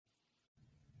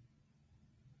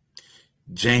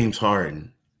James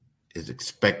Harden is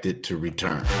expected to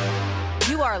return.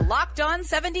 You are Locked On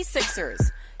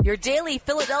 76ers, your daily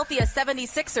Philadelphia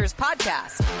 76ers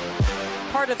podcast.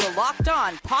 Part of the Locked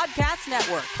On Podcast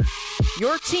Network,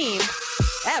 your team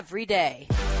every day.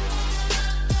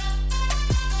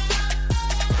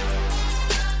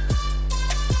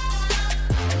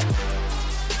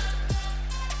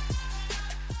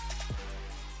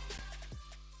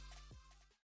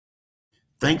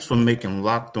 Thanks for making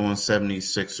Locked On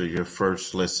 76er your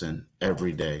first listen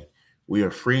every day. We are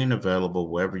free and available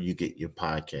wherever you get your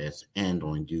podcasts and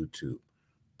on YouTube.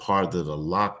 Part of the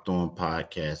Locked On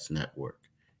Podcast Network,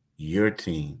 your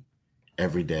team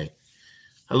every day.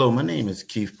 Hello, my name is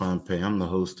Keith Pompey. I'm the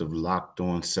host of Locked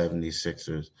On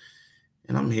 76ers,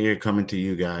 and I'm here coming to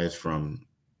you guys from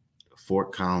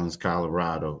Fort Collins,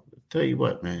 Colorado. I'll tell you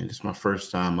what, man, it's my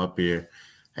first time up here.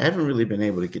 I haven't really been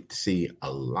able to get to see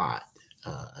a lot.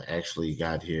 I actually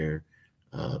got here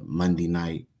Monday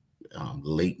night,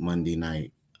 late Monday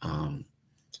night,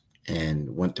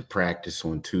 and went to practice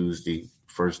on Tuesday,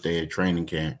 first day of training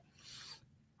camp.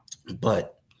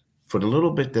 But for the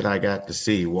little bit that I got to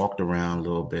see, walked around a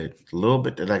little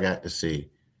bit that I got to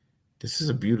see, this is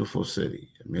a beautiful city.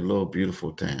 I mean, a little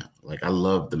beautiful town. Like, I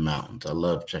love the mountains. I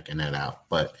love checking that out.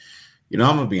 But, I'm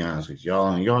going to be honest with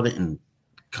y'all, and y'all didn't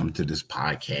come to this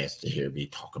podcast to hear me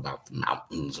talk about the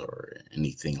mountains or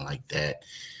anything like that.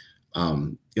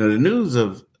 The news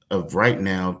of right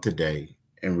now today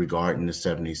in regarding the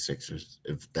 76ers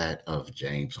is that of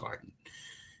James Harden.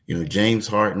 James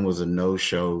Harden was a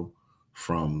no-show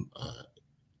from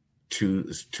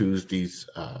Tuesday's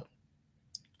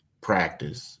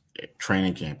practice,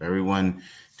 training camp. Everyone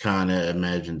kind of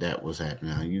imagined that was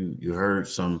happening. Now, you heard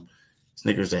some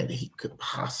snickers that he could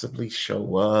possibly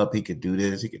show up. He could do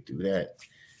this. He could do that.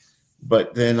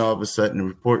 But then all of a sudden the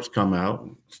reports come out.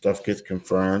 Stuff gets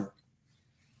confirmed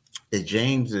that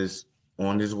James is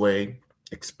on his way,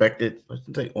 expected, I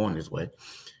shouldn't say on his way,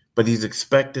 but he's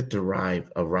expected to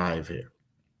arrive here,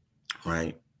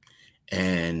 right?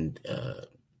 And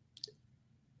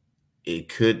it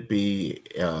could be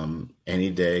any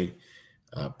day.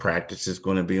 Practice is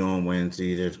going to be on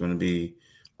Wednesday. There's going to be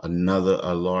a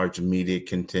large media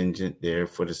contingent there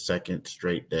for the second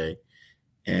straight day.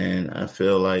 And I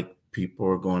feel like people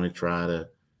are going to try to,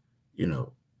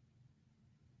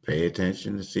 pay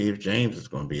attention to see if James is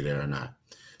going to be there or not.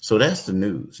 So that's the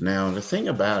news. Now, the thing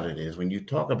about it is when you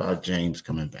talk about James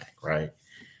coming back, right,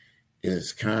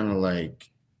 it's kind of like,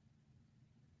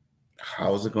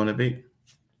 how is it going to be?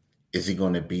 Is he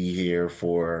going to be here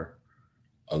for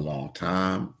a long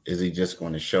time? Is he just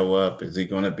going to show up? Is he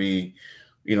going to be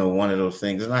one of those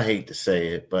things, and I hate to say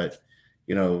it, but,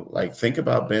 think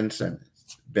about Ben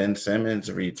Simmons. Ben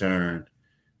Simmons returned,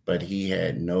 but he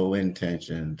had no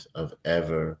intentions of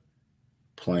ever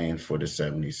playing for the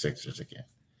 76ers again.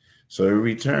 So he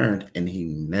returned, and he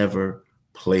never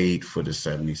played for the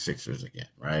 76ers again,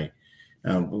 right?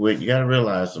 What you got to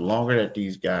realize, the longer that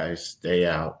these guys stay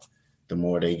out, the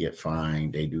more they get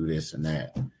fined, they do this and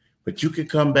that. But you can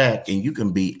come back, and you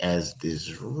can be as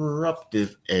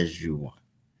disruptive as you want.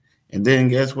 And then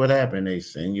guess what happened? They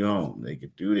send you home. They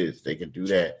could do this. They could do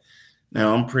that.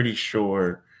 Now, I'm pretty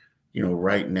sure,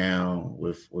 right now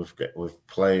with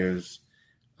players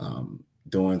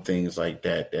doing things like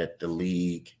that the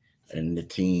league and the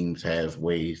teams have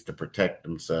ways to protect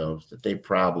themselves that they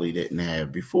probably didn't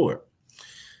have before.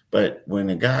 But when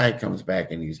a guy comes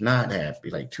back and he's not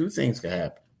happy, like two things could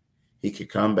happen. He could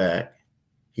come back.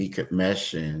 He could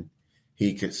mesh in.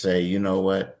 He could say, you know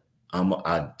what?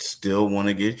 I still want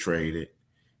to get traded,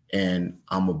 and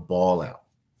I'm a ball out.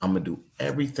 I'm going to do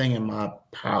everything in my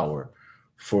power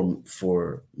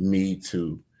for me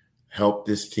to help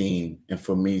this team and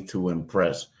for me to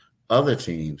impress other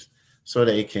teams so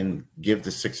they can give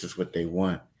the Sixers what they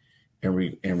want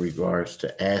in regards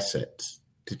to assets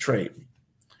to trade me.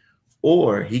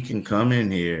 Or he can come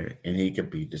in here and he could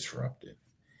be disruptive.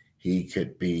 He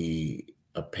could be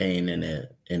a pain in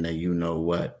a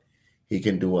you-know-what. He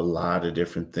can do a lot of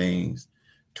different things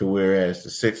to whereas the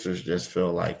Sixers just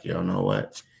feel like, you know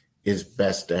what, it's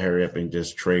best to hurry up and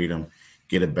just trade him,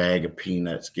 get a bag of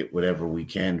peanuts, get whatever we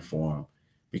can for him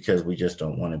because we just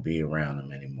don't want to be around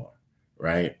him anymore,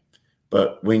 right?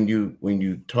 But when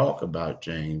you talk about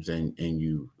James and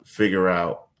you figure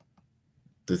out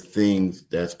the things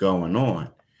that's going on,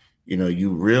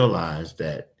 you realize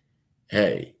that,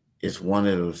 hey, it's one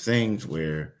of those things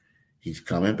where he's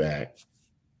coming back,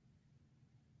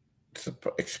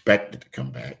 expected to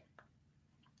come back,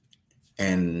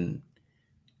 and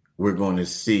we're going to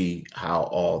see how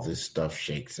all this stuff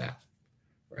shakes out,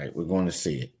 right? We're going to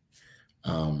see it.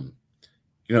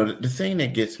 the thing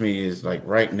that gets me is like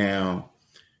right now,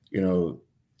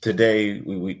 today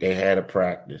they had a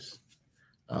practice.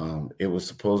 It was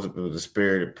supposed to be the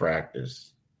spirited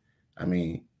practice. I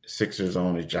mean, Sixers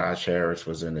owner Josh Harris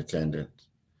was in attendance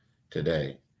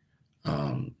today.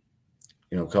 Um,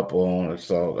 a couple owners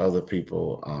saw other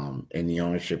people in the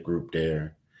ownership group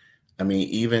there. I mean,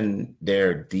 even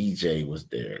their DJ was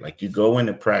there. Like you go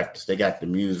into practice, they got the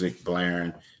music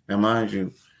blaring. Now, mind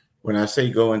you, when I say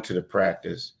go into the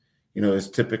practice, it's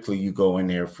typically you go in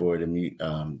there for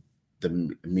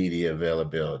the media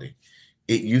availability.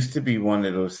 It used to be one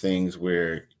of those things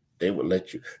where they would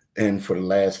let you in for the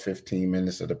last 15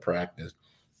 minutes of the practice,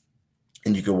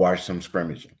 and you could watch some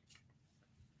scrimmaging.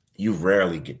 You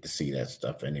rarely get to see that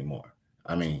stuff anymore.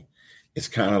 I mean, it's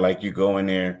kind of like you go in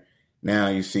there now,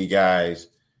 you see guys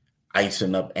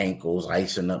icing up ankles,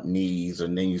 icing up knees,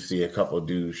 and then you see a couple of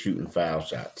dudes shooting foul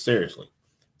shots. Seriously,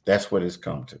 that's what it's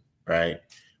come to, right?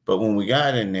 But when we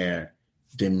got in there,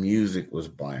 the music was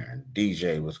blaring,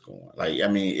 DJ was going. Like, I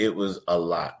mean, it was a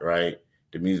lot, right?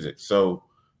 The music. So,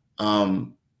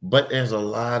 but there's a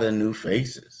lot of new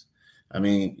faces. I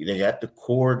mean, they got the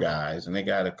core guys and they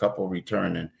got a couple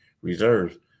returning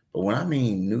reserves. But when I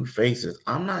mean new faces,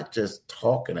 I'm not just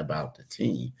talking about the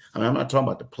team. I mean, I'm not talking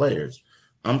about the players.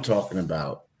 I'm talking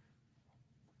about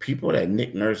people that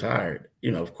Nick Nurse hired.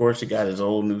 Of course, he got his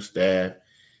old new staff,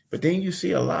 but then you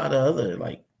see a lot of other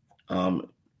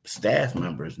staff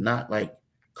members, not like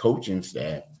coaching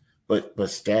staff, but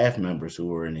staff members who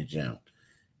were in the gym.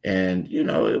 And,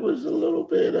 it was a little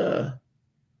bit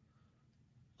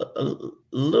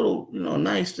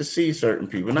nice to see certain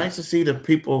people, nice to see the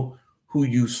people who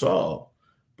you saw.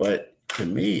 But to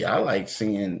me, I like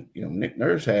seeing, Nick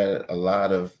Nurse had a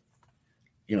lot of,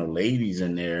 ladies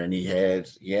in there, and he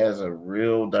has a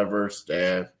real diverse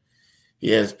staff. He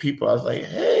has people. I was like,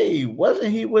 hey,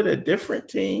 wasn't he with a different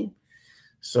team?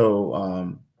 So,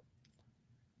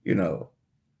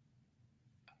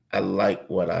 I like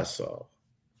what I saw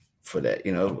for that,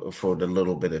 for the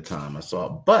little bit of time I saw.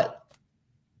 But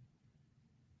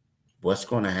what's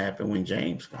going to happen when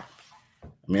James comes? I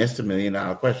mean, that's the $1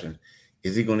 million question.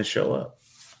 Is he going to show up?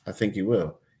 I think he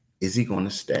will. Is he going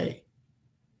to stay?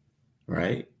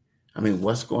 Right? I mean,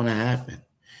 what's going to happen?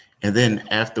 And then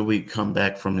after we come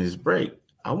back from his break,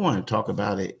 I want to talk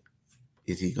about it.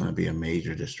 Is he going to be a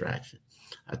major distraction?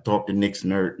 I talked to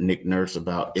Nick Nurse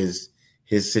about is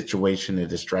his situation a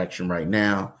distraction right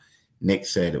now. Nick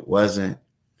said it wasn't.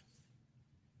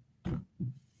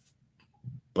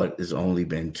 But it's only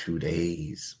been 2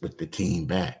 days with the team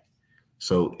back.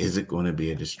 So is it going to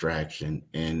be a distraction?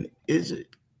 And is it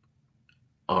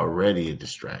already a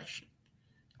distraction?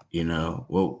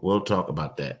 We'll talk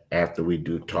about that after we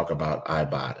do talk about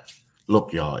Ibotta.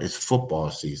 Look, y'all, it's football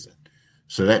season.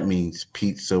 So that means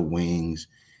pizza, wings,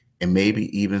 and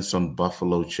maybe even some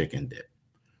buffalo chicken dip.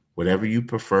 Whatever you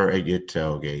prefer at your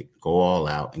tailgate, go all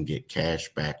out and get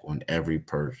cash back on every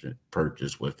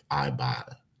purchase with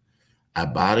Ibotta.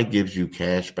 Ibotta gives you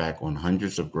cash back on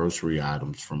hundreds of grocery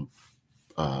items from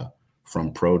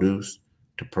produce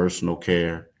to personal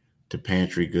care to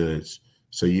pantry goods,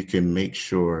 so you can make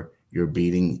sure you're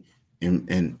beating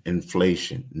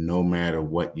inflation no matter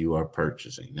what you are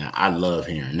purchasing. Now, I love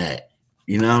hearing that.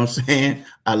 You know what I'm saying?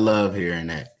 I love hearing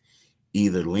that.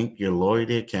 Either link your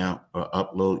loyalty account or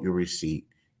upload your receipt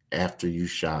after you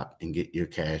shop and get your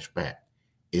cash back.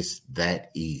 It's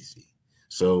that easy.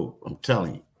 So I'm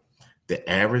telling you, the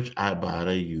average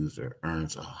Ibotta user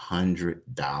earns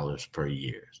 $100 per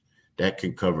year. That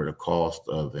can cover the cost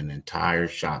of an entire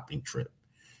shopping trip.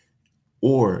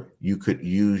 Or you could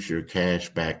use your cash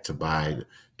back to buy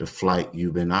the flight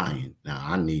you've been eyeing. Now,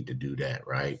 I need to do that,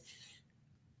 right?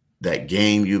 That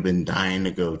game you've been dying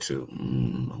to go to. I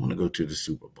want to go to the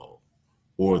Super Bowl.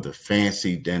 Or the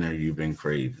fancy dinner you've been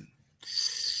craving.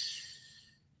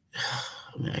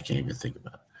 I can't even think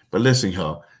about it. But listen,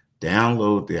 y'all,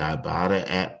 download the Ibotta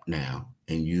app now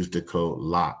and use the code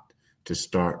LOCKED to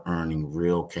start earning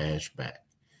real cash back.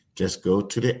 Just go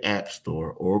to the App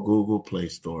Store or Google Play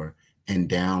Store and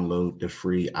download the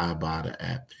free Ibotta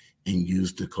app and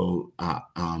use the code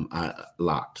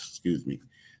LOCKED.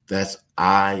 That's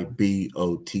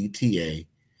IBOTTA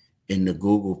in the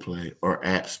Google Play or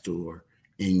App Store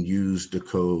and use the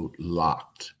code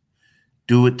LOCKED.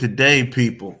 Do it today,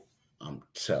 people. I'm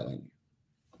telling you,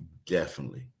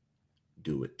 definitely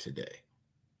do it today.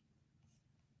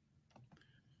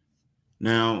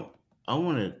 Now, I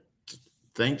want to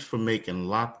thanks for making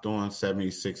Locked On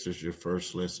 76ers your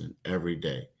first listen every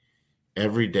day.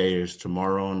 Every day is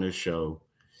tomorrow on the show.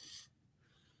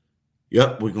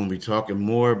 Yep, we're going to be talking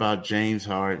more about James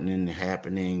Harden and the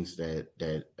happenings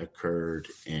that occurred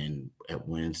at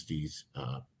Wednesday's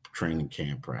training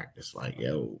camp practice. Like,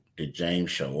 yo, did James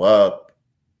show up?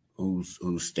 Who's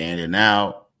standing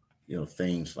out?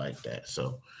 Things like that.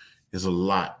 So there's a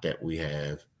lot that we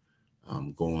have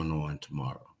going on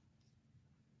tomorrow.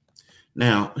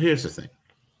 Now, here's the thing.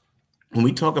 When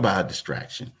we talk about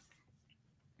distraction,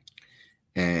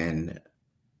 and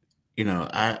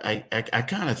I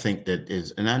kind of think that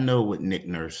is, and I know what Nick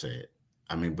Nurse said.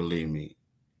 I mean, believe me,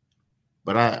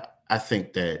 but I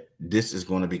think that this is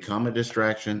going to become a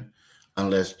distraction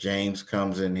unless James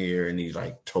comes in here and he's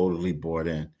like totally bought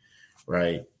in,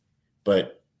 right?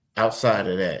 But outside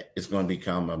of that, it's going to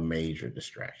become a major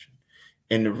distraction.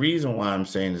 And the reason why I'm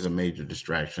saying it's a major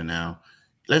distraction now,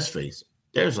 let's face it,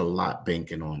 there's a lot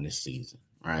banking on this season,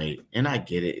 right? And I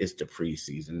get it. It's the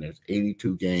preseason. There's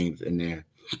 82 games in there.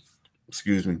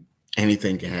 Excuse me.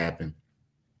 Anything can happen.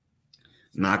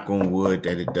 Knock on wood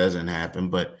that it doesn't happen.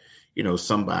 But,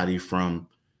 somebody from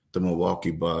the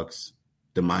Milwaukee Bucks,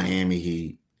 the Miami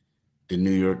Heat, the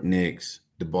New York Knicks,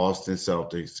 the Boston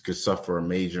Celtics could suffer a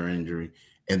major injury.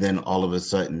 And then all of a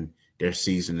sudden, their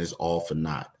season is all for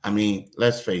naught. I mean,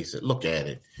 let's face it. Look at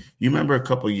it. You remember a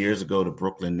couple of years ago, the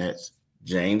Brooklyn Nets,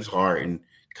 James Harden,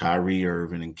 Kyrie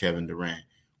Irving, and Kevin Durant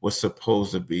was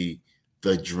supposed to be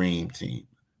the dream team,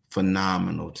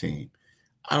 phenomenal team.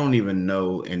 I don't even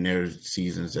know in their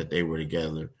seasons that they were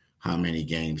together how many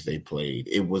games they played.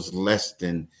 It was less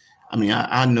than,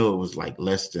 I know it was like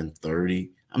less than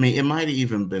 30. I mean, it might have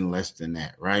even been less than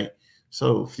that, right?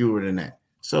 So fewer than that.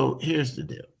 So here's the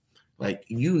deal. Like,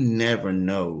 you never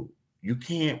know. You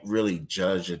can't really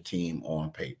judge a team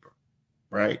on paper,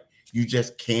 right? You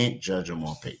just can't judge them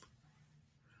on paper.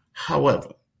 However,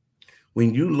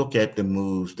 when you look at the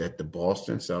moves that the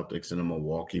Boston Celtics and the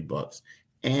Milwaukee Bucks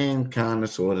and kind of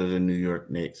sort of the New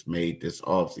York Knicks made this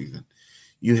offseason,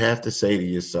 you have to say to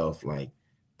yourself, like,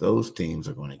 those teams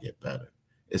are going to get better,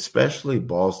 especially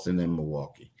Boston and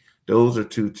Milwaukee. Those are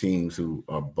two teams who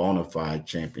are bona fide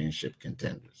championship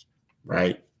contenders,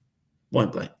 right?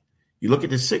 Point blank. You look at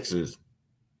the Sixers,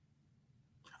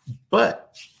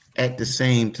 but at the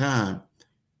same time,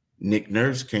 Nick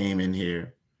Nurse came in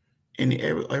here, and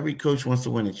every coach wants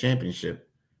to win a championship,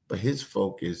 but his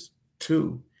focus,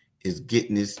 too, is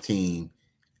getting his team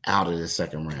out of the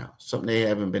second round, something they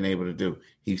haven't been able to do.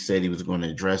 He said he was going to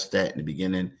address that in the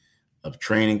beginning of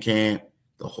training camp,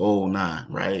 the whole nine,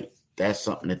 right? That's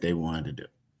something that they wanted to do.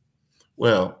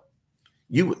 Well,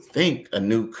 you would think a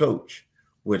new coach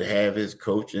would have his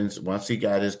coaching, once he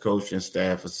got his coaching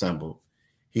staff assembled,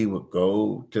 he would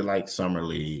go to like Summer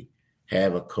League,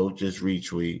 have a coach's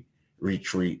retreat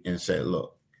and say,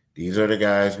 look, these are the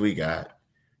guys we got.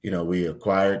 We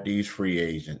acquired these free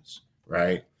agents,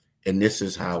 right? And this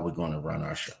is how we're going to run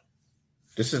our show.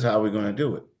 This is how we're going to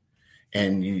do it.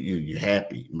 And you're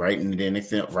happy, right? And then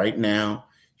right now,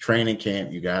 training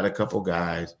camp, you got a couple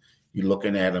guys. You're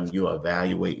looking at them. You're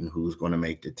evaluating who's going to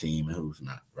make the team and who's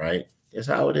not, right? That's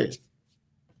how it is.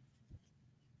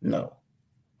 No.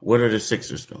 What are the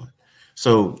Sixers doing?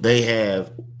 So they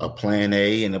have a plan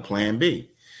A and a plan B.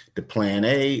 The plan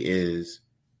A is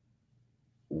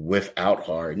without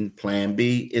Harden. Plan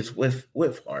B is with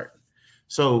Harden.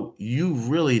 So you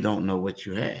really don't know what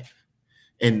you have.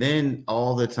 And then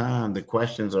all the time, the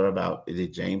questions are about,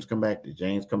 did James come back? Did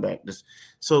James come back?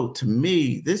 So to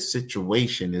me, this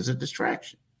situation is a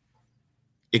distraction.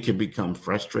 It can become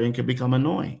frustrating, can become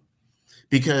annoying.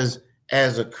 Because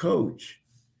as a coach,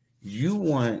 you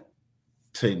want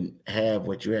to have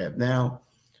what you have. Now,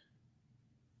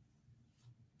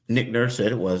 Nick Nurse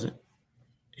said it wasn't.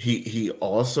 He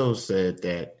also said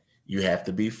that you have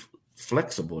to be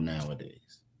flexible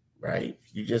nowadays, right?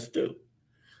 You just do.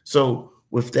 So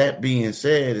with that being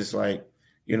said, it's like,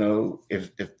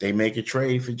 if they make a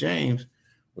trade for James,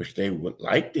 which they would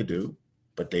like to do,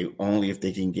 but they only if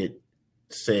they can get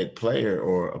said player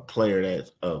or a player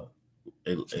that's of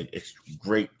a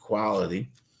great quality,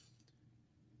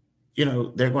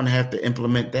 they're going to have to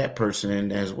implement that person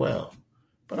in as well.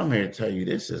 But I'm here to tell you,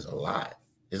 this is a lot.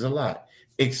 It's a lot,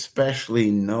 especially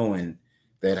knowing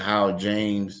that how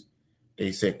James,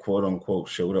 they said, quote unquote,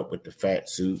 showed up with the fat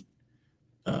suit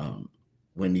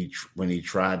when he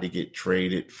tried to get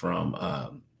traded from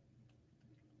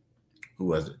who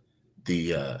was it?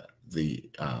 The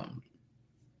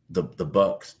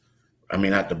Bucks. I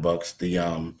mean, not the Bucks.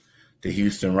 The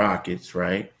Houston Rockets,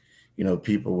 right?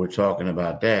 People were talking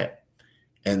about that,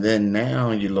 and then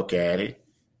now you look at it.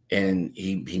 And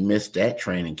he missed that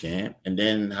training camp, and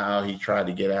then how he tried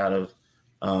to get out of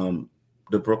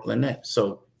the Brooklyn Nets.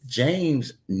 So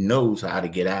James knows how to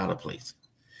get out of places.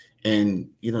 And,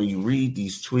 you read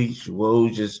these tweets,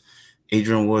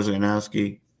 Adrian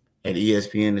Wojnarowski at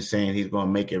ESPN is saying he's going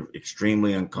to make it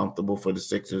extremely uncomfortable for the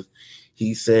Sixers.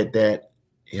 He said that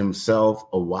himself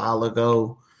a while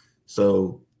ago.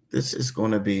 So this is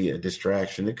going to be a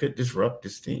distraction. It could disrupt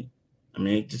this team. I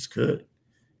mean, it just could.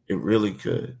 It really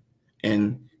could.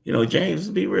 And, James,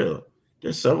 be real.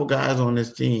 There's several guys on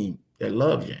this team that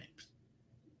love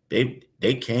James.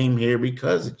 They came here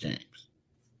because of James.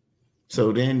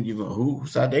 So then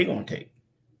whose side they gonna take?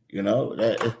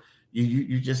 That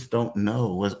you just don't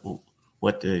know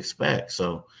what to expect.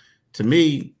 So to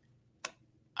me,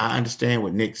 I understand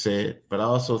what Nick said, but I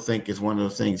also think it's one of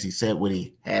those things. He said what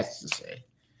he has to say.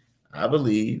 I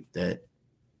believe that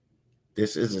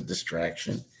this is a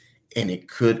distraction, and it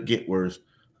could get worse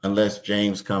unless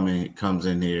James comes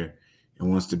in here and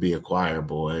wants to be a choir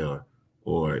boy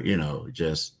or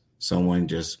just someone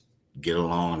just get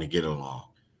along to get along.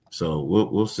 So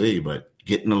we'll see, but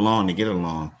getting along to get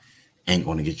along ain't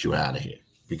going to get you out of here,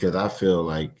 because I feel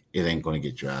like it ain't going to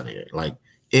get you out of here. Like,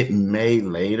 it may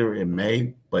later,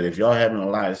 but if y'all having a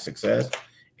lot of success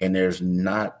and there's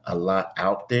not a lot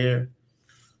out there,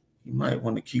 you might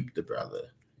want to keep the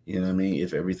brother. You know what I mean?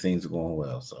 If everything's going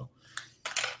well. So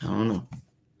I don't know,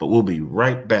 but we'll be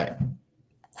right back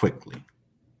quickly.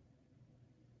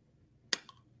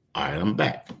 All right, I'm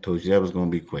back. I told you that was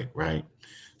going to be quick, right?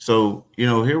 So,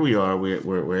 here we are.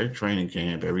 We're at training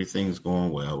camp. Everything's going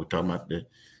well. We're talking about the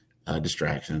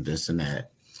distractions, this and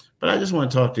that. But I just want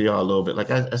to talk to y'all a little bit.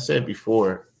 Like I said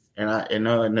before, and I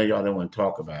know y'all don't want to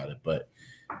talk about it, but,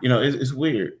 it's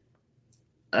weird.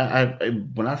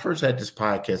 When I first had this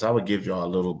podcast, I would give y'all a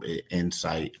little bit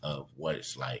insight of what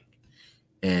it's like.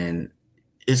 And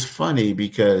it's funny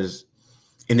because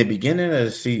in the beginning of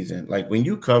the season, like when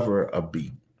you cover a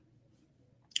beat,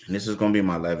 and this is going to be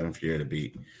my 11th year to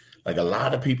beat, like a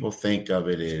lot of people think of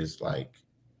it as like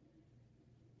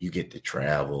you get to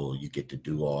travel, you get to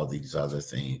do all these other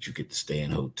things, you get to stay in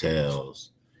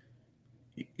hotels,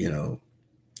 go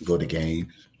to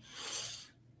games.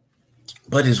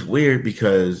 But it's weird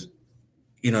because,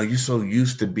 you're so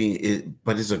used to being it,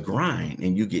 but it's a grind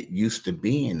and you get used to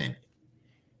being in it.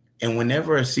 And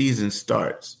whenever a season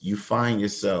starts, you find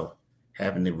yourself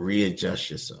having to readjust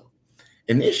yourself.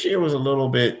 And this year was a little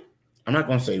bit, I'm not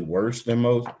going to say worse than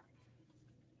most,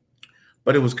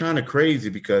 but it was kind of crazy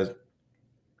because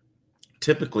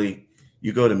typically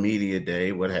you go to media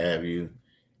day, what have you,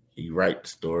 you write the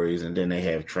stories, and then they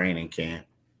have training camp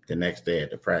the next day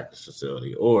at the practice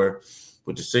facility. Or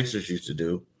what the Sixers used to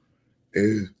do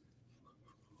is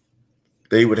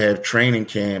they would have training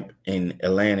camp in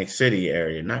Atlantic City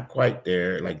area, not quite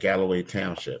there, like Galloway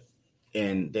Township.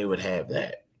 And they would have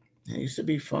that. It used to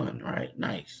be fun, right?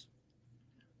 Nice.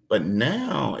 But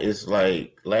now it's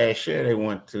like last year they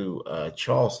went to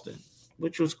Charleston,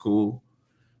 which was cool.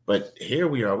 But here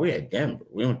we are. We're at Denver.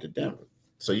 We went to Denver.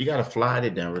 So you got to fly to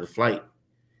Denver. The flight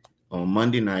on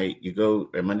Monday night, you go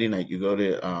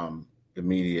to the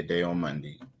media day on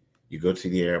Monday. You go to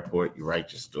the airport. You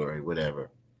write your story,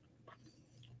 whatever.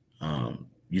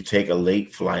 You take a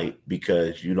late flight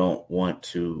because you don't want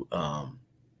to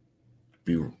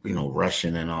be,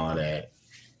 rushing and all that.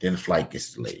 Then the flight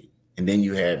gets delayed. And then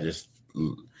you have this,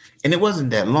 and it wasn't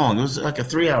that long. It was like a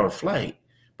 3-hour flight.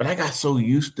 But I got so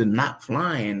used to not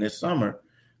flying this summer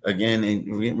again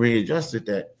and readjusted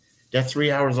that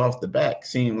 3 hours off the back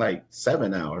seemed like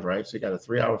 7 hours, right? So you got a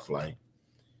 3-hour flight,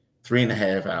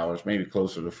 3.5 hours, maybe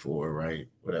closer to 4, right?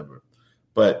 Whatever.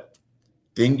 But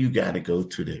then you got to go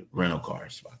to the rental car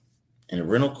spot. And the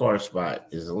rental car spot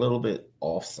is a little bit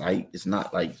off site. It's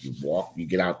not like you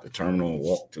get out the terminal and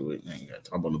walk to it and you got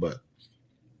to hop on the bus.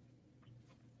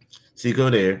 So you go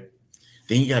there,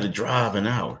 then you got to drive an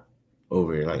hour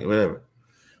over here, like whatever.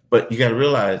 But you got to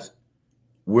realize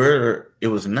it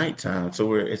was nighttime.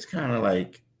 So it's kind of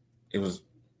like it was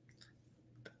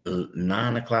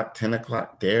 9 o'clock, 10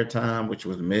 o'clock their time, which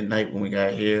was midnight when we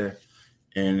got here.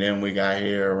 And then we got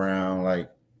here around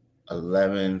like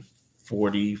 11:45,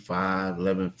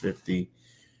 11:50,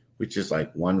 which is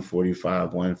like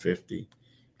 1:45, 1:50.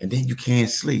 And then you can't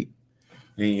sleep.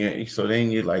 So then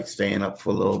you're like staying up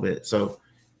for a little bit. So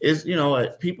it's,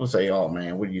 what people say, oh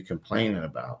man, what are you complaining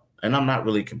about? And I'm not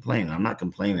really complaining. I'm not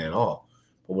complaining at all.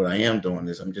 But what I am doing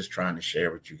is I'm just trying to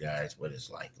share with you guys what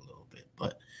it's like a little bit.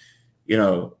 But,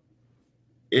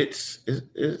 it's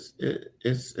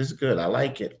good. I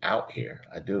like it out here.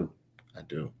 I do.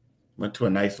 Went to a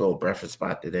nice little breakfast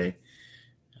spot today.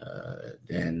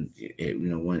 Then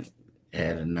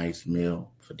had a nice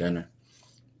meal for dinner.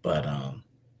 But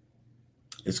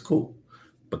it's cool.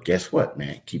 But guess what,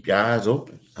 man? Keep your eyes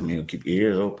open. Keep your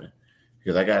ears open.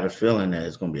 because I got a feeling that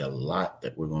it's going to be a lot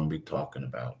that we're going to be talking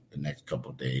about the next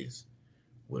couple of days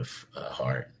with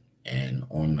Harden. And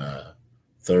on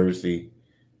Thursday,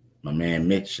 my man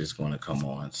Mitch is going to come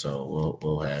on, so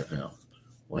we'll have him.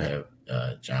 We'll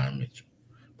have John Mitchell.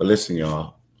 But listen,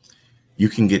 y'all, you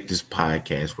can get this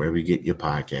podcast wherever you get your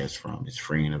podcast from. It's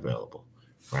free and available,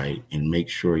 right? And make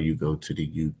sure you go to the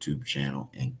YouTube channel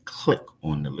and click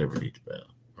on the Liberty Bell,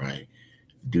 right?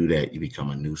 Do that, you become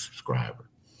a new subscriber.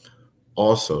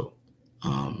 Also,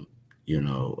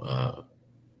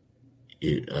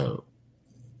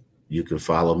 you can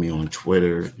follow me on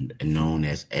Twitter, known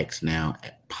as X now,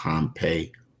 at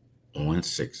Pompey on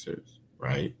Sixers,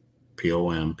 right?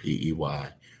 Pompey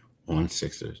on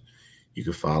Sixers. You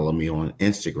can follow me on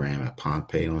Instagram at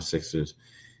Pompey on Sixers.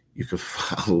 You can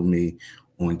follow me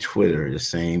on Twitter, the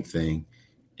same thing.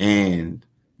 And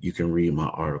you can read my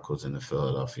articles in the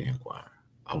Philadelphia Inquirer.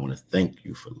 I want to thank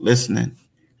you for listening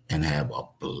and have a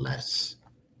blessed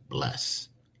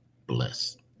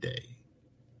day.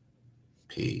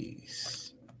 Peace.